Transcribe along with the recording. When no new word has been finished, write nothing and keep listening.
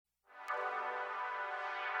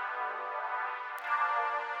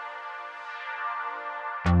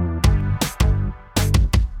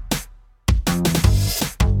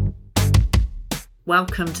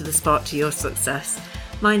Welcome to the Spark to Your Success.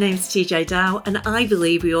 My name's TJ Dow, and I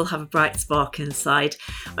believe we all have a bright spark inside.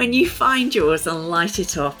 When you find yours and light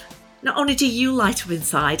it up, not only do you light up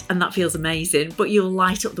inside, and that feels amazing, but you'll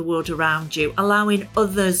light up the world around you, allowing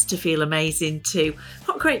others to feel amazing too.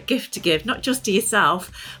 What a great gift to give, not just to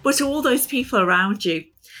yourself, but to all those people around you.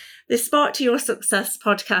 The Spark to Your Success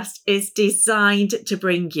podcast is designed to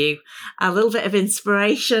bring you a little bit of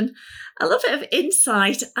inspiration, a little bit of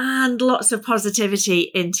insight, and lots of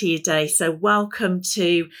positivity into your day. So welcome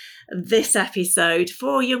to this episode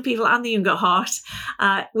for young people and the young at heart.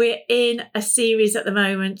 We're in a series at the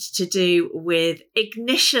moment to do with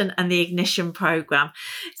Ignition and the Ignition program.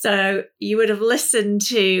 So you would have listened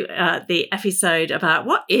to the episode about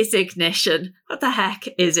what is Ignition? What the heck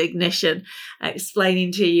is Ignition?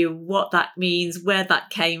 Explaining to you what that means, where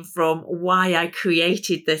that came from, why I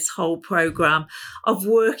created this whole program of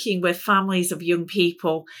working with families of young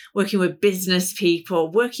people, working with business people,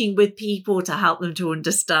 working with people to help them to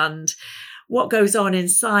understand what goes on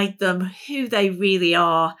inside them, who they really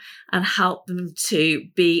are, and help them to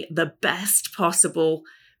be the best possible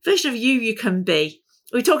version of you can be.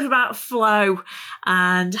 We're talking about flow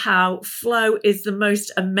and how flow is the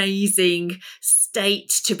most amazing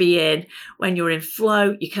state to be in. When you're in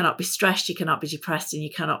flow, you cannot be stressed, you cannot be depressed, and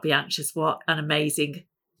you cannot be anxious. What an amazing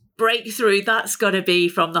breakthrough that's got to be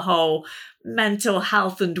from the whole mental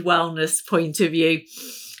health and wellness point of view.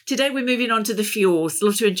 Today, we're moving on to the fuels. I'd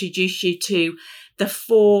love to introduce you to the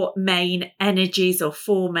four main energies or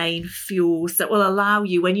four main fuels that will allow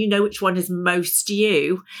you, when you know which one is most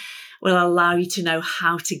you, will allow you to know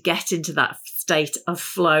how to get into that state of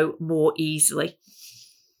flow more easily.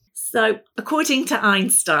 So, according to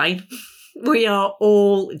Einstein, we are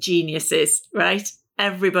all geniuses, right?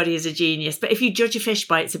 Everybody is a genius. But if you judge a fish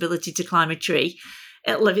by its ability to climb a tree,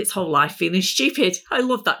 it'll live its whole life feeling stupid. I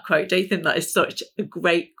love that quote. Don't you think that is such a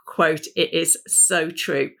great quote? It is so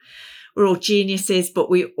true. We're all geniuses, but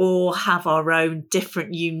we all have our own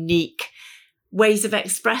different, unique ways of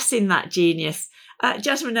expressing that genius. A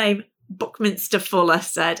gentleman named Buckminster Fuller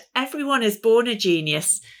said, everyone is born a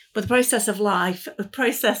genius, but the process of life, the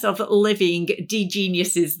process of living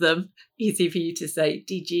degeniuses them. Easy for you to say,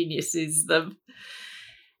 degeniuses them.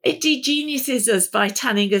 It degeniuses us by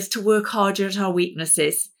telling us to work harder at our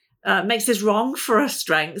weaknesses. Makes us wrong for our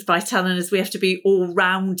strengths by telling us we have to be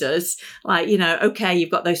all-rounders. Like, okay, you've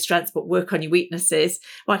got those strengths, but work on your weaknesses.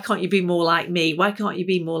 Why can't you be more like me? Why can't you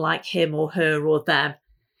be more like him or her or them?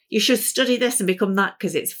 You should study this and become that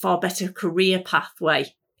because it's a far better career pathway,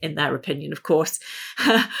 in their opinion, of course.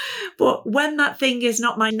 But when that thing is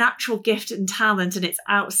not my natural gift and talent and it's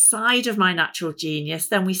outside of my natural genius,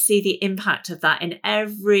 then we see the impact of that in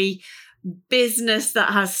every business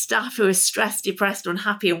that has staff who are stressed, depressed,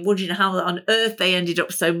 unhappy, and wondering how on earth they ended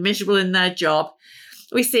up so miserable in their job.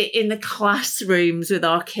 We see it in the classrooms with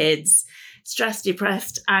our kids, stressed,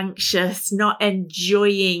 depressed, anxious, not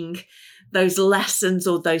enjoying those lessons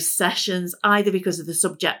or those sessions, either because of the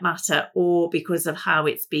subject matter or because of how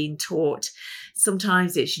it's being taught.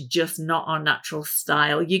 Sometimes it's just not our natural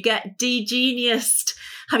style. You get degeniused,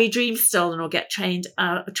 have your dreams stolen, or get trained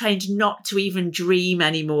not to even dream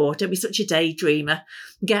anymore. Don't be such a daydreamer.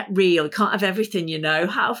 Get real. You can't have everything,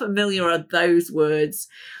 How familiar are those words?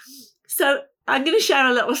 So I'm going to share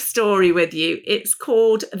a little story with you. It's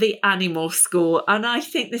called The Animal School. And I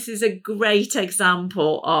think this is a great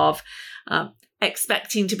example of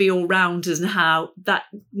expecting to be all-rounders and how that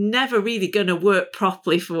never really going to work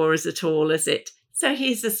properly for us at all, is it? So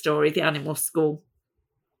here's the story, The Animal School.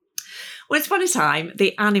 Once upon a time,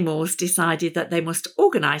 the animals decided that they must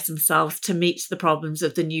organise themselves to meet the problems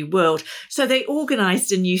of the new world. So they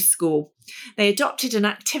organised a new school. They adopted an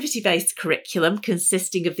activity-based curriculum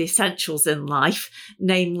consisting of the essentials in life,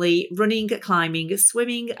 namely running, climbing,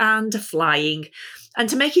 swimming and flying. And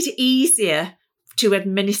to make it easier to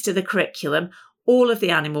administer the curriculum, all of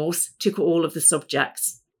the animals took all of the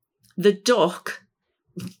subjects. The duck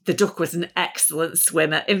was an excellent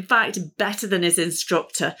swimmer, in fact, better than his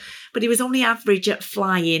instructor, but he was only average at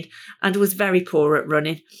flying and was very poor at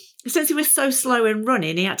running. Since he was so slow in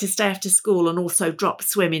running, he had to stay after school and also drop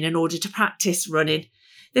swimming in order to practice running.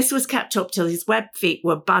 This was kept up till his web feet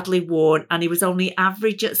were badly worn and he was only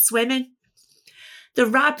average at swimming. The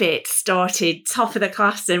rabbit started top of the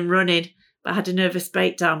class in running, but had a nervous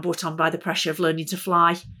breakdown brought on by the pressure of learning to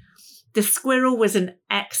fly. The squirrel was an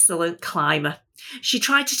excellent climber. She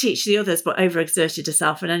tried to teach the others, but overexerted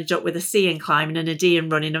herself and ended up with a C in climbing and a D in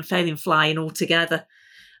running and failing flying altogether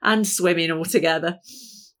and swimming altogether.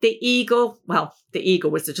 The Eagle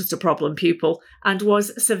was just a problem pupil and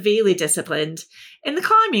was severely disciplined. In the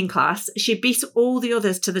climbing class, she beat all the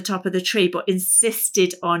others to the top of the tree, but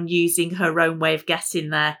insisted on using her own way of getting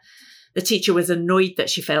there. The teacher was annoyed that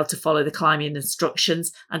she failed to follow the climbing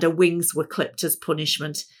instructions, and her wings were clipped as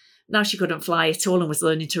punishment. Now she couldn't fly at all and was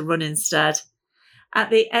learning to run instead. At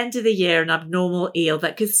the end of the year, an abnormal eel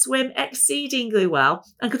that could swim exceedingly well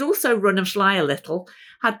and could also run and fly a little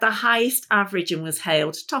had the highest average and was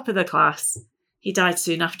hailed top of the class. He died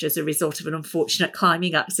soon after as a result of an unfortunate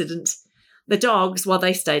climbing accident. The dogs, well,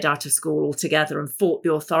 they stayed out of school altogether and fought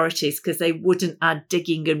the authorities because they wouldn't add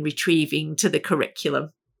digging and retrieving to the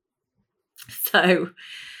curriculum. So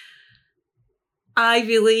I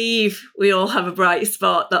believe we all have a bright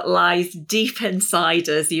spot that lies deep inside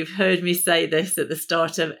us. You've heard me say this at the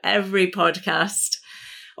start of every podcast.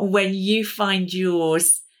 And when you find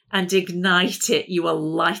yours and ignite it, you will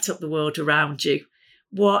light up the world around you.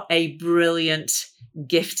 What a brilliant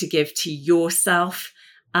gift to give to yourself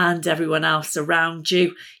and everyone else around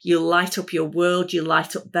you. You light up your world, you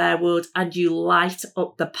light up their world, and you light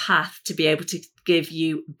up the path to be able to give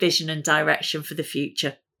you vision and direction for the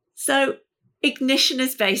future. So Ignition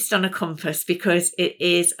is based on a compass because it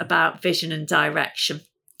is about vision and direction.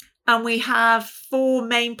 And we have 4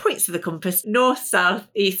 main points of the compass: north, south,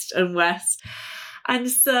 east, and west.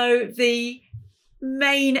 And so the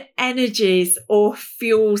main energies or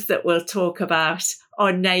fuels that we'll talk about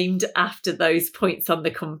are named after those points on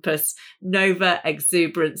the compass: nova,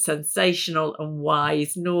 exuberant, sensational, and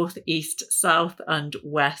wise. North, east, south, and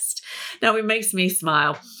west. Now, it makes me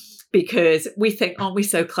smile because we think, aren't we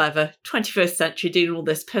so clever? 21st century, doing all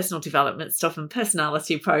this personal development stuff and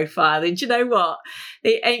personality profiling. Do you know what?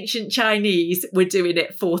 The ancient Chinese were doing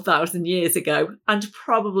it 4,000 years ago and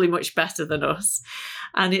probably much better than us.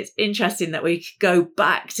 And it's interesting that we go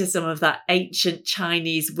back to some of that ancient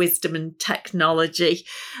Chinese wisdom and technology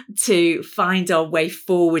to find our way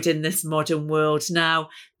forward in this modern world. Now,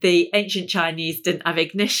 the ancient Chinese didn't have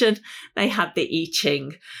ignition, they had the I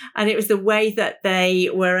Ching. And it was the way that they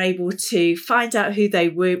were able to find out who they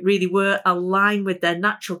really were, align with their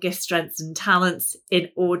natural gifts, strengths and talents in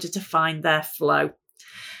order to find their flow.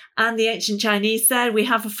 And the ancient Chinese said we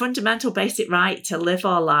have a fundamental basic right to live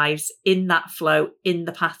our lives in that flow, in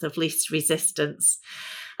the path of least resistance.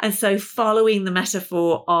 And so following the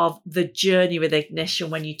metaphor of the journey with ignition,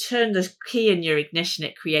 when you turn the key in your ignition,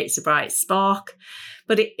 it creates a bright spark.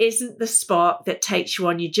 But it isn't the spark that takes you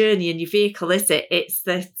on your journey in your vehicle, is it? It's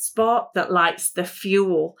the spark that lights the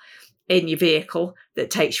fuel in your vehicle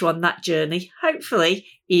that takes you on that journey, hopefully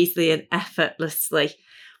easily and effortlessly.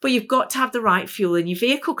 But you've got to have the right fuel in your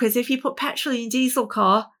vehicle, because if you put petrol in your diesel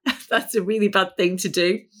car, that's a really bad thing to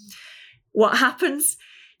do. What happens?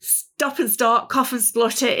 Stop and start, cough and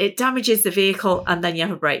splutter, it damages the vehicle, and then you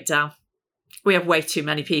have a breakdown. We have way too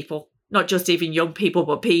many people, not just even young people,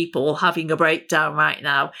 but people having a breakdown right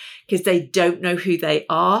now because they don't know who they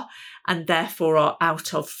are and therefore are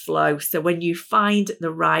out of flow. So when you find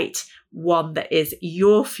the right one that is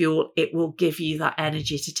your fuel, it will give you that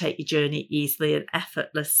energy to take your journey easily and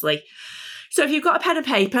effortlessly. So if you've got a pen and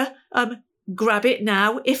paper, grab it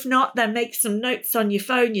now. If not, then make some notes on your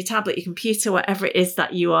phone, your tablet, your computer, whatever it is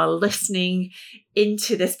that you are listening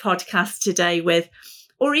into this podcast today with,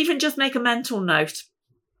 or even just make a mental note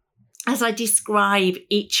as I describe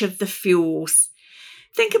each of the fuels.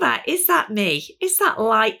 Think about, is that me? Is that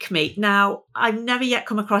like me? Now, I've never yet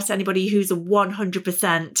come across anybody who's a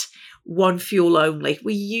 100% one fuel only.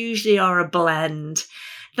 We usually are a blend.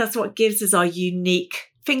 That's what gives us our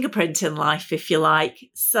unique fingerprint in life, if you like.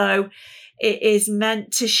 So it is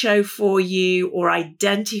meant to show for you or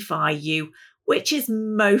identify you which is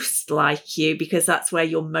most like you, because that's where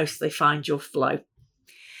you'll mostly find your flow.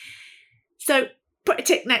 So put a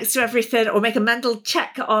tick next to everything, or make a mental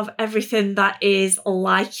check of everything that is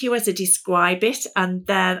like you as I describe it. And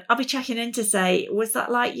then I'll be checking in to say, was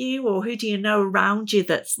that like you? Or who do you know around you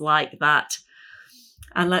that's like that?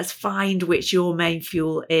 And let's find which your main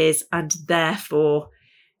fuel is, and therefore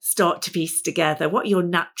start to piece together what your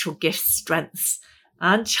natural gifts, strengths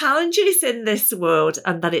and challenges in this world,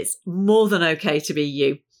 and that it's more than okay to be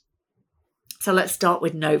you. So let's start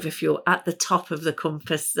with Nova Fuel at the top of the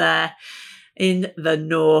compass there. In the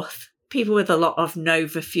north, people with a lot of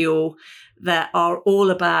Nova Fuel that are all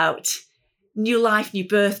about new life, new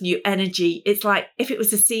birth, new energy. It's like if it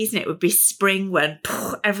was a season, it would be spring when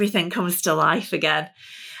everything comes to life again.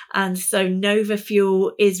 And so Nova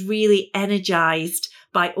Fuel is really energized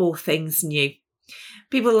by all things new.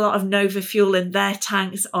 People with a lot of Nova Fuel in their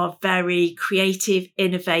tanks are very creative,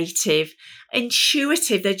 innovative,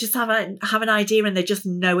 intuitive. They just have an idea and they just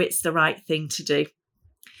know it's the right thing to do.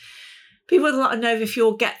 People with a lot of Nova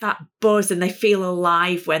Fuel get that buzz and they feel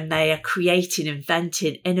alive when they are creating,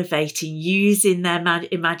 inventing, innovating, using their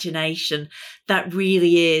imagination. That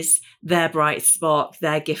really is their bright spark,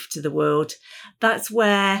 their gift to the world. That's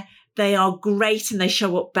where they are great and they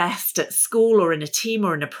show up best at school or in a team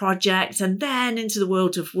or in a project, and then into the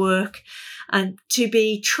world of work. And to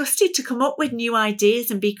be trusted to come up with new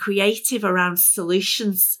ideas and be creative around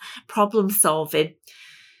solutions, problem solving.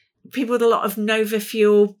 People with a lot of Nova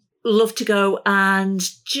Fuel love to go and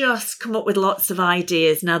just come up with lots of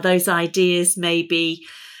ideas. Now, those ideas may be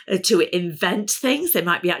to invent things. They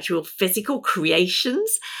might be actual physical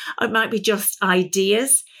creations. It might be just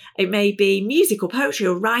ideas. It may be music or poetry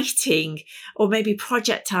or writing, or maybe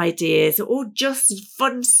project ideas, or just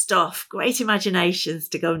fun stuff. Great imaginations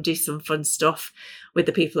to go and do some fun stuff with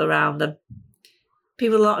the people around them.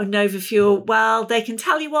 People with a lot of Nova Fuel, well, they can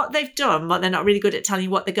tell you what they've done, but they're not really good at telling you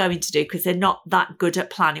what they're going to do because they're not that good at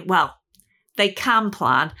planning. Well, they can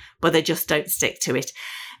plan, but they just don't stick to it.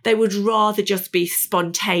 They would rather just be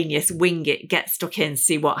spontaneous, wing it, get stuck in,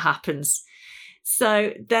 see what happens.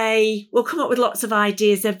 So they will come up with lots of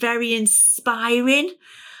ideas. They're very inspiring.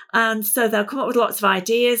 And so they'll come up with lots of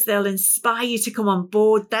ideas. They'll inspire you to come on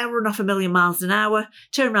board. They'll run off a million miles an hour,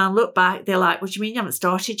 turn around, look back. They're like, what do you mean you haven't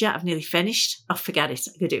started yet? I've nearly finished. Oh, forget it.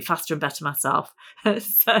 I could do it faster and better myself.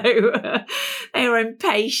 So they are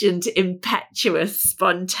impatient, impetuous,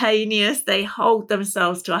 spontaneous. They hold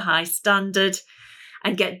themselves to a high standard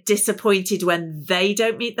and get disappointed when they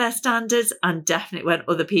don't meet their standards, and definitely when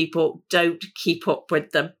other people don't keep up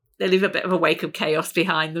with them. They leave a bit of a wake of chaos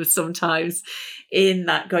behind them sometimes in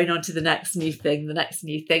that going on to the next new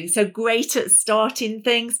thing. So great at starting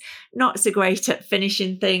things, not so great at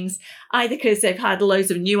finishing things, either because they've had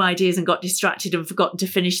loads of new ideas and got distracted and forgotten to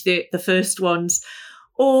finish the first ones,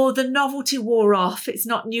 or the novelty wore off. It's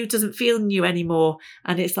not new, doesn't feel new anymore.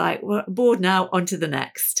 And it's like, we're bored now, on to the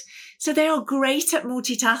next. So they are great at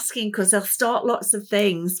multitasking because they'll start lots of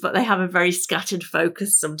things, but they have a very scattered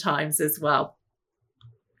focus sometimes as well.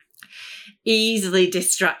 Easily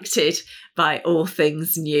distracted by all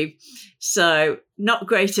things new. So not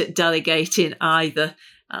great at delegating either,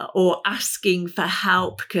 or asking for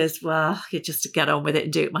help because, well, I could just get on with it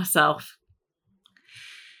and do it myself.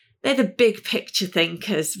 They're the big picture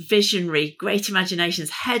thinkers, visionary, great imaginations,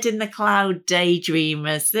 head in the cloud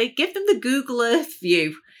daydreamers. They give them the Google Earth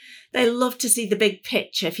view. They love to see the big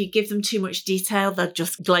picture. If you give them too much detail, they'll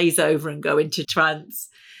just glaze over and go into trance.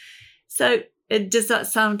 So does that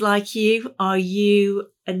sound like you? Are you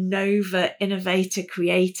a Nova innovator,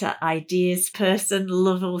 creator, ideas person,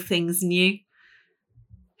 love all things new?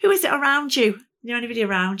 Who is it around you? You know anybody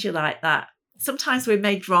around you like that? Sometimes we're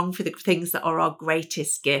made wrong for the things that are our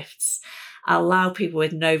greatest gifts. Allow people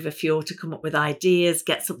with Nova Fuel to come up with ideas,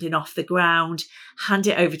 get something off the ground, hand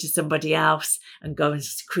it over to somebody else and go and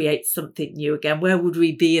create something new again. Where would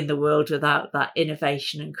we be in the world without that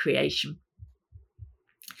innovation and creation?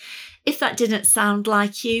 If that didn't sound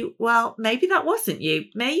like you, well, maybe that wasn't you.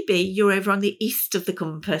 Maybe you're over on the east of the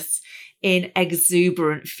compass in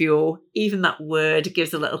exuberant fuel. Even that word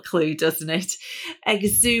gives a little clue, doesn't it?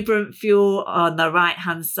 Exuberant fuel on the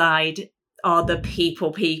right-hand side are the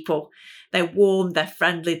people. They're warm, they're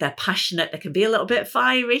friendly, they're passionate, they can be a little bit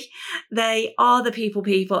fiery. They are the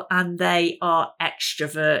people, and they are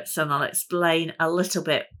extroverts. And I'll explain a little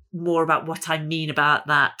bit more about what I mean about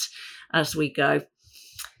that as we go.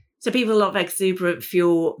 So people love exuberant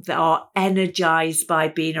fuel. They are energized by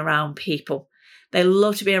being around people. They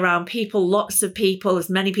love to be around people, lots of people,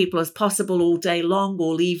 as many people as possible all day long,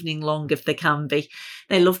 all evening long if they can be.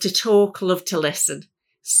 They love to talk, love to listen.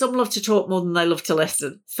 Some love to talk more than they love to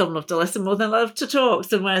listen. Some love to listen more than they love to talk.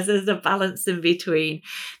 Somewhere there's a balance in between.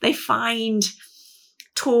 They find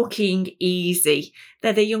talking easy.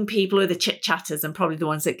 They're the young people who are the chit-chatters and probably the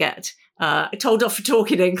ones that get told off for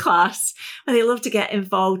talking in class. And they love to get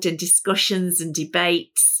involved in discussions and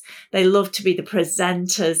debates. They love to be the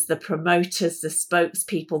presenters, the promoters, the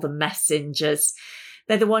spokespeople, the messengers.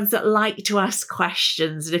 They're the ones that like to ask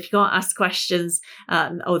questions. And if you can't ask questions,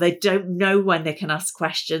 or they don't know when they can ask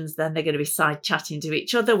questions, then they're going to be side chatting to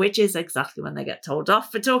each other, which is exactly when they get told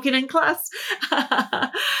off for talking in class.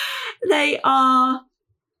 They are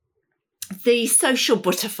the social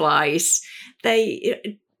butterflies.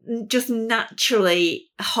 They just naturally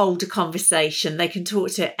hold a conversation. They can talk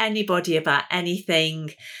to anybody about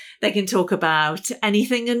anything. They can talk about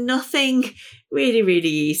anything and nothing really, really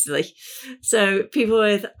easily. So people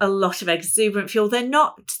with a lot of exuberant fuel, they're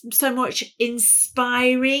not so much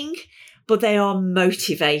inspiring, but they are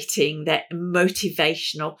motivating. They're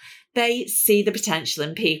motivational. They see the potential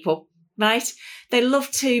in people. right? They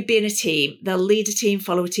love to be in a team. They'll lead a team,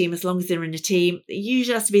 follow a team as long as they're in a team. It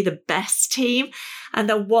usually has to be the best team, and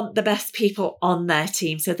they'll want the best people on their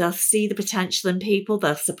team. So they'll see the potential in people,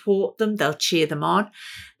 they'll support them, they'll cheer them on.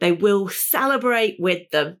 They will celebrate with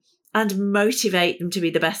them and motivate them to be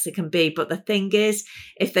the best they can be. But the thing is,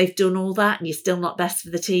 if they've done all that and you're still not best for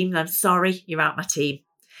the team, then sorry, you're out my team.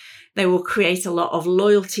 They will create a lot of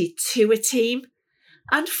loyalty to a team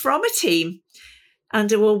and from a team, and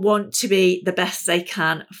they will want to be the best they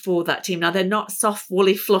can for that team. Now, they're not soft,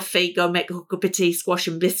 woolly, fluffy, go make a cup of tea, squash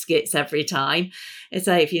and biscuits every time. And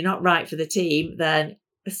say, if you're not right for the team, then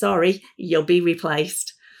sorry, you'll be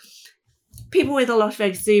replaced. People with a lot of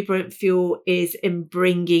exuberant fuel is in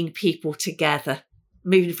bringing people together,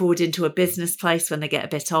 moving forward into a business place when they get a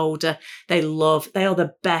bit older. They are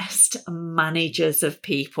the best managers of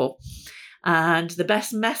people and the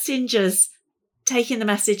best messengers, taking the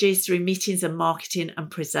messages through meetings and marketing and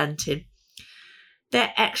presenting.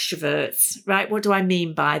 They're extroverts, right? What do I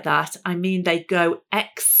mean by that? I mean they go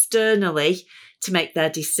externally to make their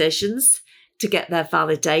decisions, to get their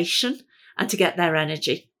validation and to get their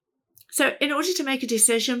energy. So in order to make a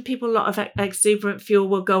decision, people with a lot of exuberant fuel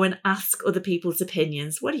will go and ask other people's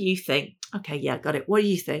opinions. What do you think? Okay, yeah, got it. What do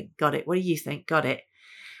you think? Got it. What do you think? Got it.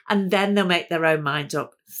 And then they'll make their own mind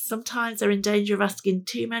up. Sometimes they're in danger of asking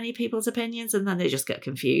too many people's opinions and then they just get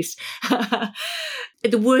confused.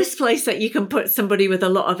 The worst place that you can put somebody with a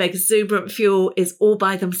lot of exuberant fuel is all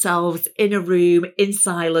by themselves in a room, in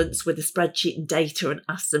silence, with a spreadsheet and data, and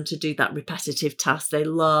ask them to do that repetitive task. They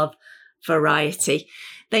love variety.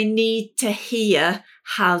 They need to hear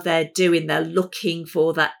how they're doing. They're looking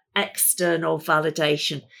for that external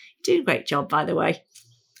validation. You're doing a great job, by the way.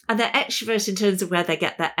 And they're extroverts in terms of where they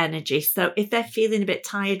get their energy. So if they're feeling a bit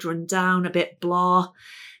tired, run down, a bit blah,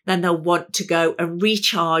 then they'll want to go and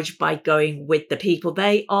recharge by going with the people.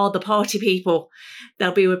 They are the party people.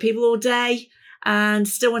 They'll be with people all day and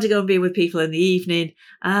still want to go and be with people in the evening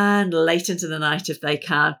and late into the night if they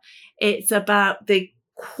can. It's about the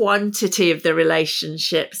quantity of the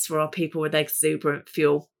relationships for our people with exuberant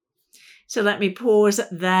fuel. So let me pause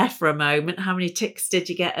there for a moment. How many ticks did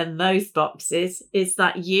you get in those boxes? Is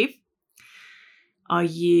that you? Are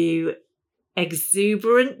you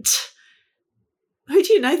exuberant? Who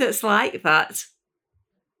do you know that's like that?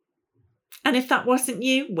 And if that wasn't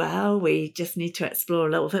you, well, we just need to explore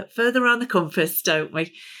a little bit further around the compass, don't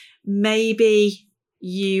we? Maybe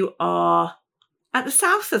you are at the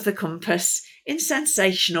south of the compass in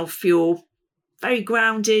sensational fuel, very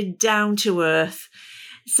grounded, down to earth.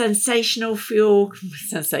 Sensational fuel,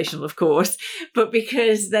 sensational of course, but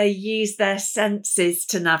because they use their senses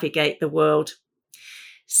to navigate the world.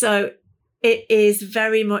 So it is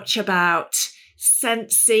very much about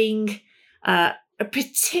sensing,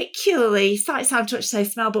 particularly, sight, sound, touch,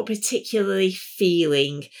 taste, smell, but particularly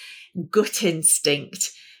feeling, gut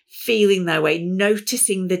instinct, feeling their way,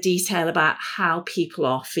 noticing the detail about how people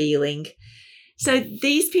are feeling. So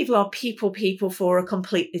these people are people for a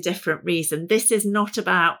completely different reason. This is not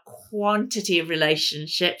about quantity of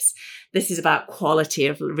relationships. This is about quality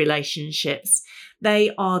of relationships.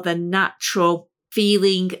 They are the natural,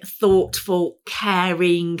 feeling, thoughtful,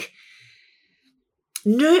 caring,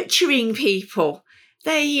 nurturing people.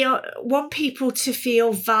 They want people to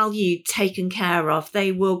feel valued, taken care of.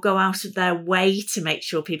 They will go out of their way to make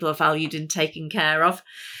sure people are valued and taken care of.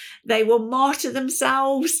 They will martyr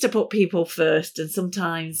themselves to put people first and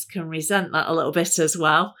sometimes can resent that a little bit as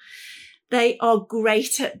well. They are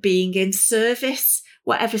great at being in service,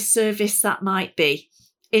 whatever service that might be,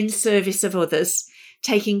 in service of others,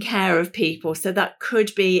 taking care of people. So that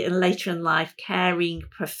could be later in life, caring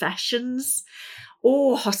professions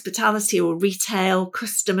or hospitality or retail,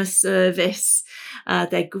 customer service.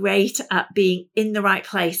 They're great at being in the right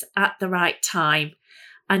place at the right time.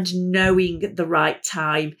 And knowing the right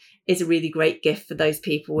time is a really great gift for those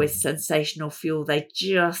people with sensational fuel. They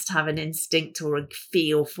just have an instinct or a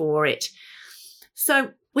feel for it.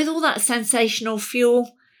 So with all that sensational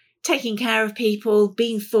fuel, taking care of people,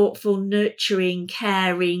 being thoughtful, nurturing,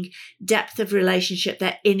 caring, depth of relationship,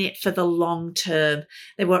 they're in it for the long term.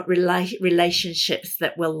 They want relationships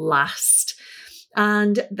that will last.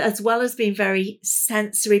 And as well as being very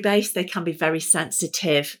sensory based, they can be very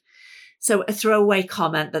sensitive. So a throwaway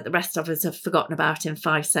comment that the rest of us have forgotten about in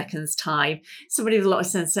 5 seconds' time. Somebody with a lot of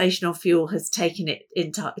sensational fuel has taken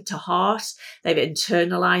it to heart. They've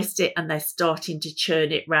internalized it and they're starting to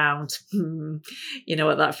churn it round. You know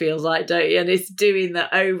what that feels like, don't you? And it's doing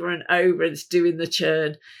that over and over. It's doing the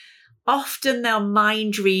churn. Often they'll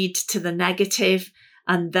mind read to the negative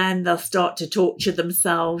and then they'll start to torture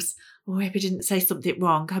themselves. Oh, I hope I didn't say something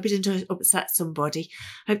wrong. I hope I didn't upset somebody.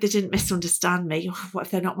 I hope they didn't misunderstand me. Oh, what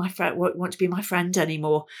if they're not my friend, won't want to be my friend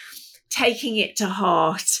anymore? Taking it to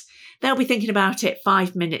heart. They'll be thinking about it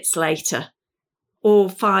 5 minutes later, or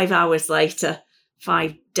 5 hours later,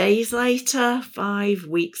 5 days later, 5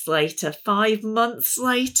 weeks later, 5 months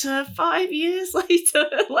later, 5 years later.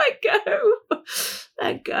 Let go.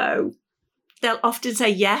 Let go. They'll often say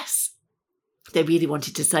yes. They really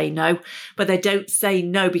wanted to say no, but they don't say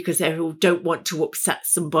no because they don't want to upset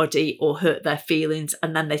somebody or hurt their feelings,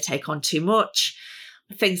 and then they take on too much,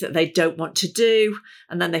 things that they don't want to do,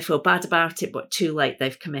 and then they feel bad about it, but too late,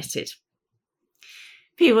 they've committed.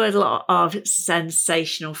 People with a lot of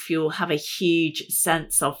sensational fuel have a huge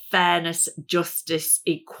sense of fairness, justice,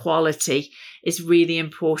 equality is really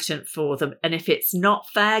important for them. And if it's not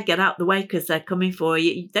fair, get out the way because they're coming for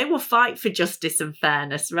you. They will fight for justice and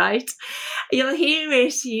fairness, right? You'll hear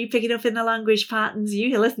it, you pick it up in the language patterns,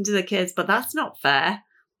 you listen to the kids, but that's not fair.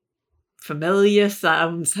 Familiar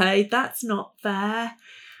sounds, hey, that's not fair.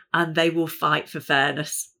 And they will fight for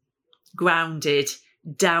fairness. Grounded,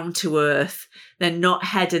 down to earth. They're not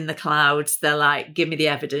head in the clouds. They're like, give me the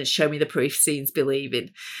evidence, show me the proof, seeing's believing.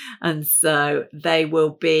 And so they will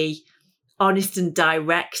be honest and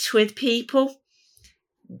direct with people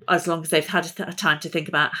as long as they've had a time to think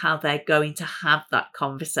about how they're going to have that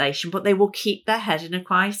conversation, but they will keep their head in a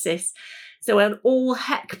crisis. So when all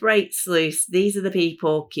heck breaks loose, these are the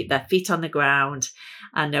people keep their feet on the ground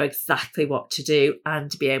and know exactly what to do and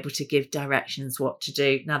to be able to give directions what to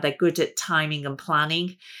do. Now, they're good at timing and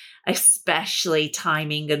planning, especially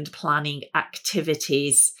timing and planning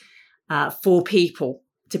activities for people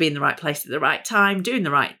to be in the right place at the right time, doing the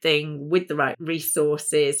right thing with the right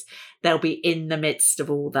resources. They'll be in the midst of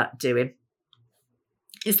all that doing.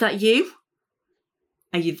 Is that you?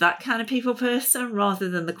 Are you that kind of people person? Rather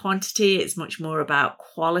than the quantity, it's much more about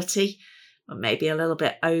quality, or maybe a little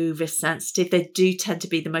bit oversensitive. They do tend to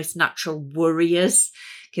be the most natural worriers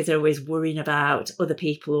because they're always worrying about other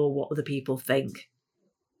people or what other people think.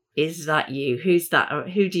 Is that you? Who's that? Or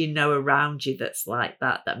who do you know around you that's like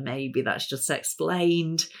that? That maybe that's just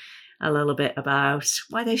explained a little bit about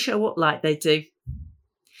why they show up like they do.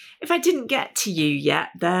 If I didn't get to you yet,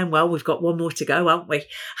 then, well, we've got one more to go, haven't we?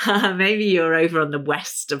 Maybe you're over on the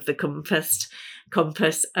west of the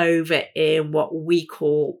compass over in what we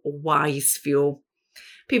call wise fuel.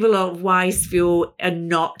 People of wise fuel are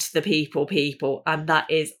not the people, and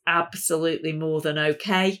that is absolutely more than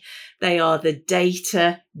okay. They are the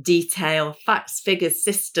data, detail, facts, figures,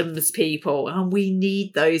 systems people, and we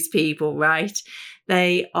need those people, right?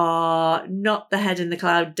 They are not the head in the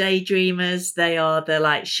cloud daydreamers. They are the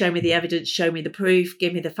like, show me the evidence, show me the proof,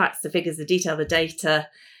 give me the facts, the figures, the detail, the data.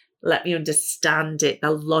 Let me understand it,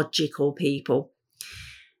 the logical people.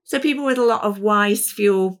 So people with a lot of wise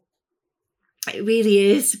fuel, it really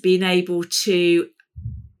is being able to,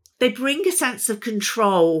 they bring a sense of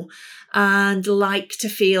control and like to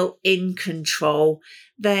feel in control.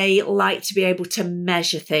 They like to be able to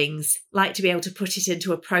measure things, like to be able to put it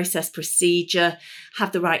into a process procedure,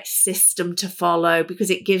 have the right system to follow,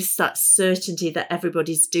 because it gives that certainty that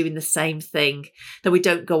everybody's doing the same thing, that we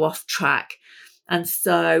don't go off track. And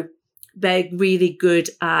so they're really good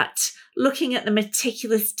at looking at the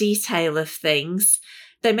meticulous detail of things.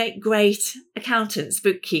 They make great accountants,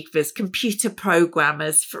 bookkeepers, computer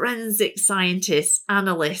programmers, forensic scientists,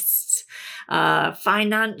 analysts,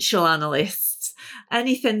 financial analysts,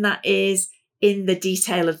 anything that is in the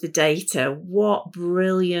detail of the data. What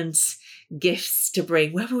brilliant gifts to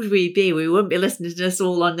bring. Where would we be? We wouldn't be listening to us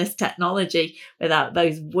all on this technology without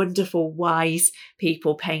those wonderful, wise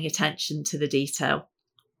people paying attention to the detail.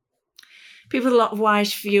 People with a lot of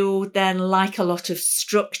wise fuel then like a lot of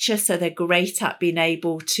structure, so they're great at being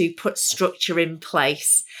able to put structure in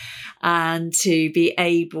place and to be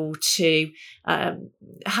able to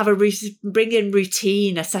bring in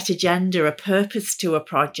routine, a set agenda, a purpose to a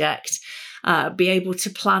project, be able to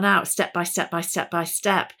plan out step by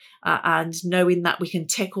step, and knowing that we can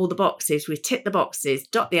tick all the boxes. We tick the boxes,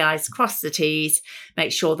 dot the I's, cross the T's,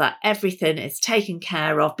 make sure that everything is taken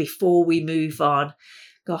care of before we move on.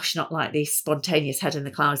 Gosh, not like these spontaneous head in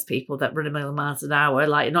the clouds people that run a million miles an hour,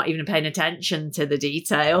 like not even paying attention to the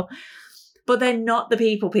detail. But they're not the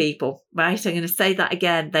people, right? I'm going to say that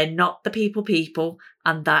again. They're not the people,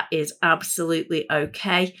 and that is absolutely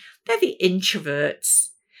okay. They're the introverts.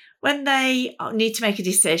 When they need to make a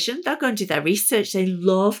decision, they'll go and do their research. They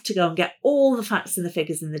love to go and get all the facts and the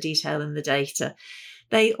figures and the detail and the data.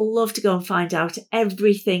 They love to go and find out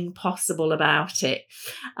everything possible about it.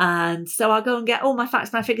 And so I'll go and get all my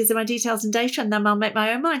facts, my figures and my details and data, and then I'll make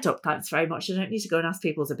my own mind up. Thanks very much. I don't need to go and ask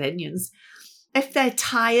people's opinions. If they're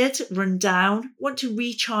tired, run down, want to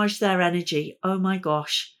recharge their energy, oh my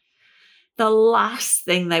gosh, the last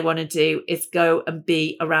thing they want to do is go and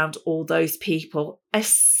be around all those people,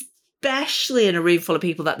 especially in a room full of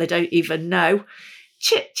people that they don't even know.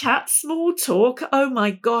 Chit chat, small talk. Oh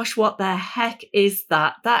my gosh, what the heck is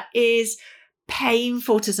that? That is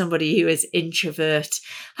painful to somebody who is introvert.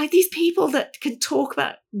 Like these people that can talk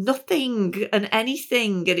about nothing and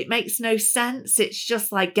anything and it makes no sense. It's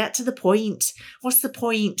just like, get to the point. What's the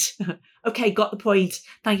point? Okay, got the point.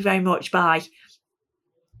 Thank you very much. Bye.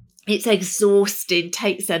 It's exhausting,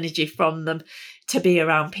 takes energy from them to be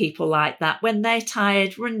around people like that. When they're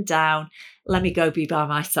tired, run down, let me go be by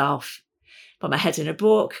myself. Put my head in a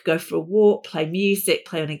book, go for a walk, play music,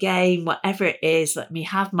 play on a game, whatever it is, let me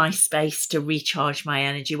have my space to recharge my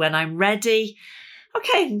energy. When I'm ready,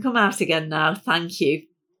 okay, I can come out again now, thank you.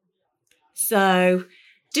 So,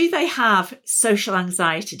 do they have social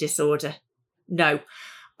anxiety disorder? No.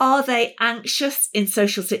 Are they anxious in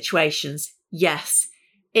social situations? Yes.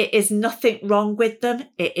 It is nothing wrong with them.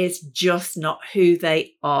 It is just not who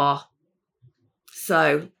they are.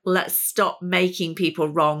 So let's stop making people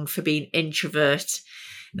wrong for being introvert.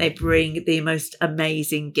 They bring the most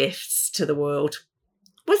amazing gifts to the world.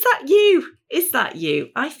 Was that you? Is that you?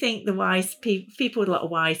 I think the wise people with a lot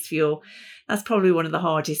of wise fuel, that's probably one of the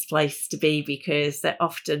hardest places to be because they're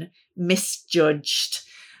often misjudged.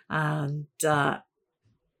 And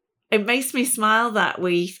it makes me smile that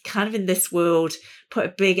we kind of in this world put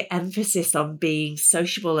a big emphasis on being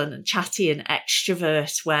sociable and chatty and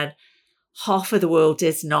extrovert when half of the world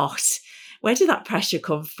is not. Where did that pressure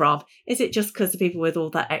come from? Is it just because the people with all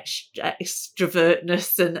that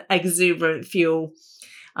extrovertness and exuberant fuel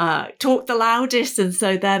talk the loudest and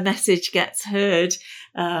so their message gets heard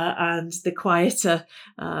and the quieter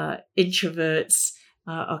introverts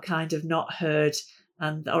are kind of not heard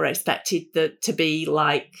and are expected to be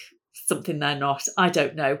like something they're not? I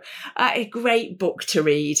don't know. A great book to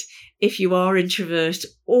read if you are introvert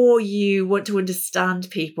or you want to understand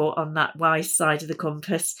people on that wise side of the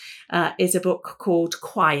compass is a book called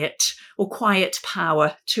Quiet or Quiet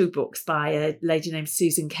Power, 2 books by a lady named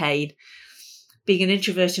Susan Cain. Being an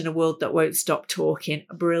introvert in a world that won't stop talking.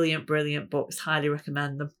 Brilliant, brilliant books. Highly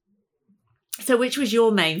recommend them. So which was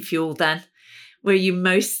your main fuel then? Were you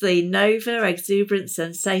mostly Nova, exuberant,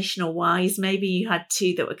 sensational, wise? Maybe you had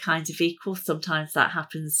 2 that were kind of equal. Sometimes that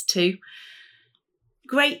happens too.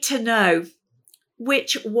 Great to know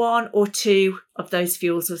which 1 or 2 of those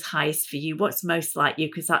fuels was highest for you. What's most like you?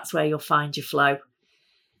 Because that's where you'll find your flow.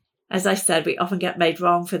 As I said, we often get made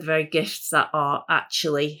wrong for the very gifts that are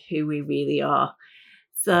actually who we really are.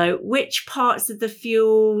 So which parts of the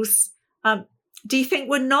fuels do you think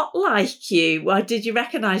were not like you? Well, did you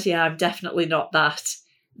recognise, yeah, I'm definitely not that?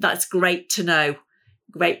 That's great to know.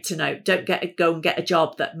 Great to know. Don't go and get a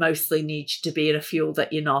job that mostly needs you to be in a fuel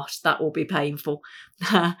that you're not. That will be painful.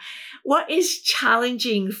 What is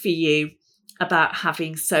challenging for you about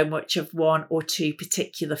having so much of 1 or 2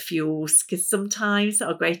 particular fuels? Because sometimes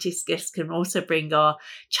our greatest gifts can also bring our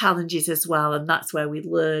challenges as well. And that's where we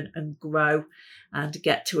learn and grow and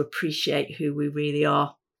get to appreciate who we really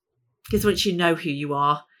are. Because once you know who you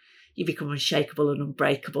are, you become unshakable and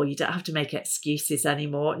unbreakable. You don't have to make excuses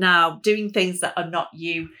anymore. Now, doing things that are not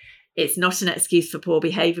you, it's not an excuse for poor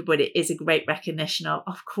behaviour, but it is a great recognition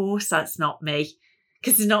of course, that's not me.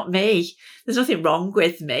 Because it's not me. There's nothing wrong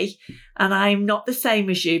with me. And I'm not the same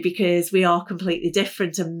as you because we are completely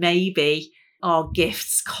different. And maybe our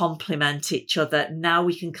gifts complement each other. Now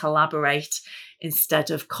we can collaborate instead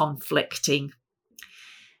of conflicting.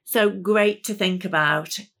 So great to think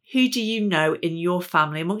about. Who do you know in your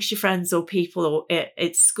family, amongst your friends or people or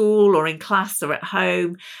at school or in class or at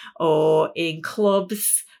home or in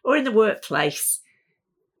clubs or in the workplace?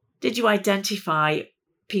 Did you identify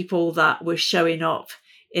people that were showing up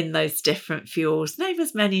in those different fuels? Name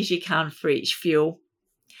as many as you can for each fuel.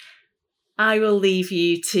 I will leave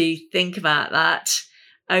you to think about that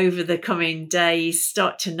over the coming days.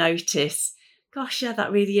 Start to notice, gosh, yeah,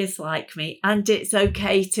 that really is like me. And it's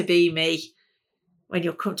okay to be me. When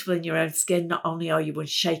you're comfortable in your own skin, not only are you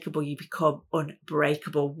unshakable, you become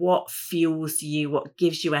unbreakable. What fuels you, what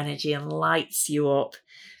gives you energy and lights you up?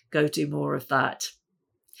 Go do more of that.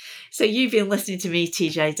 So you've been listening to me,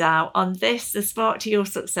 TJ Dow, on this, the Spark to Your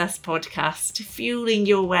Success podcast, fueling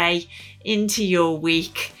your way into your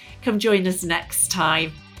week. Come join us next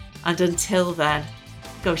time. And until then,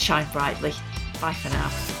 go shine brightly. Bye for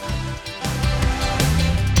now.